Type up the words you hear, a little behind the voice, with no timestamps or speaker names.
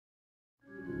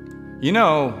You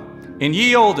know, in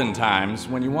ye olden times,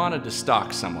 when you wanted to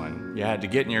stalk someone, you had to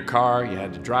get in your car, you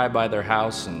had to drive by their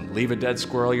house and leave a dead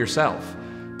squirrel yourself.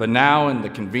 But now, in the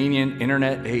convenient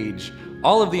internet age,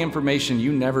 all of the information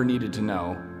you never needed to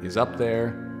know is up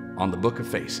there on the Book of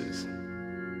Faces.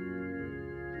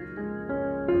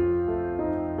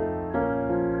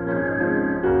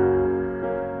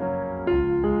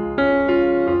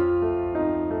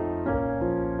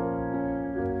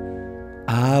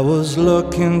 I was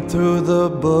looking through the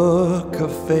Book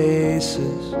of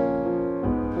Faces,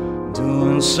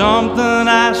 doing something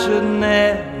I should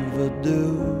never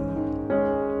do.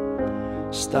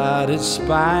 Started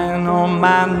spying on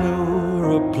my new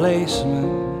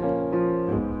replacement,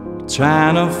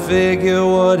 trying to figure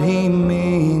what he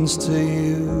means to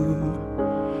you.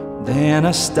 Then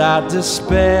I start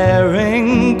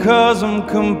despairing, 'cause I'm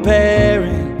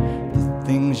comparing the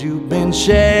things you've been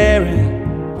sharing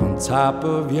on top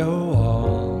of your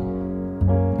wall.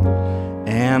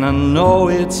 And I know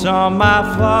it's all my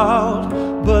fault,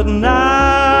 but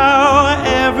now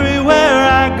everywhere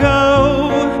I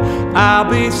go, I'll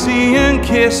be seeing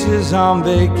kisses on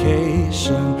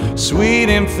vacation, sweet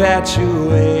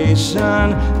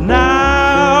infatuation.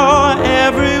 Now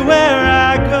everywhere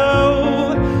I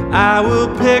go, I will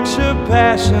picture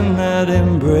passionate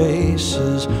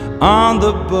embraces on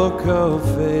the Book of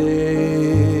Faces.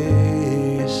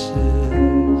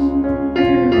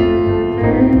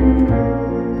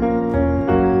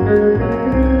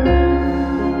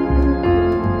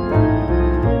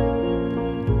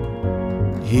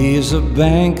 He's a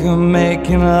banker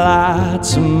making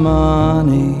lots of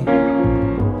money.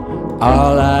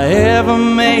 All I ever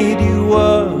made you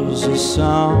was a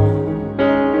song.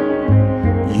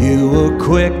 You were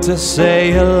quick to say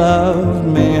you loved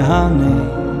me, honey,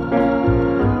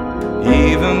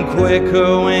 even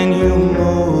quicker when you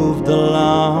moved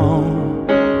along.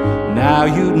 Now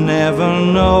you'd never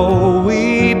know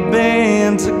we'd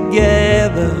been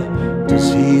together.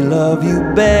 Does he love you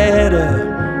better?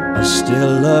 I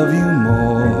still love you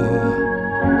more.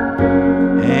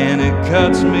 And it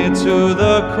cuts me to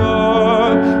the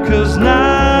core, 'cause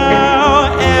now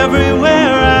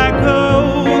everywhere I go,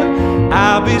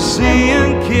 I'll be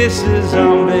seeing kisses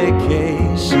on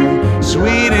vacation,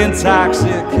 sweet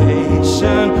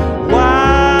intoxication,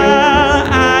 while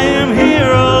I am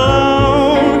here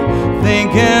alone,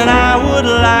 thinking I would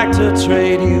like to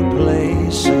trade you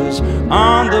places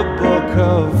on the Book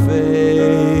of Faces.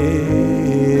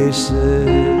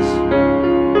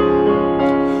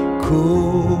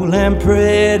 Cool and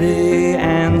pretty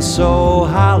and so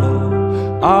hollow,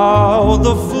 all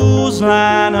the fools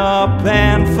line up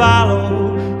and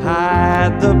follow.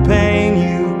 Hide the pain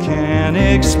you can't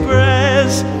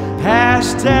express.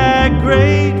 Hashtag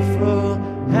grateful,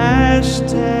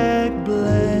 hashtag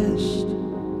blessed.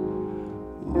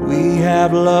 We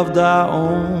have loved our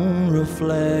own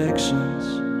reflections,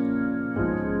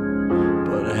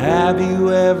 but have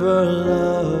you ever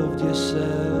loved yourself?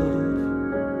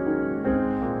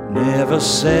 Never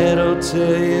settle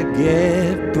till you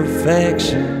get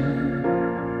perfection,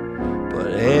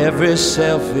 but every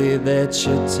selfie that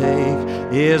you take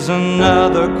is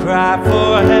another cry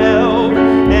for help.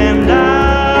 And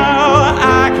now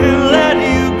I can let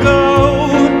you go.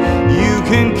 You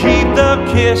can keep the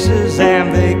kisses and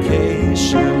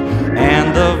vacation and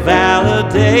the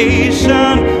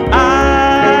validation.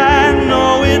 I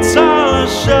know it's all a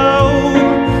show,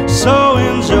 so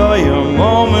enjoy your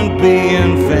moment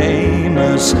being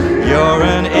famous. You're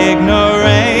an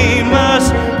ignoramus,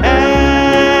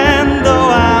 and though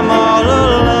I'm all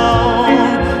alone,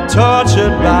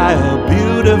 tortured by a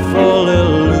beautiful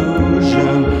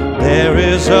illusion, there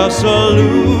is a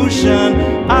solution.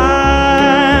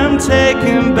 I'm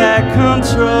taking back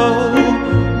control.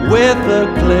 With a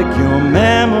click, your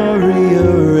memory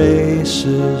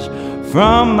erases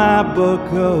from my Book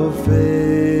of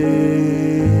Faces.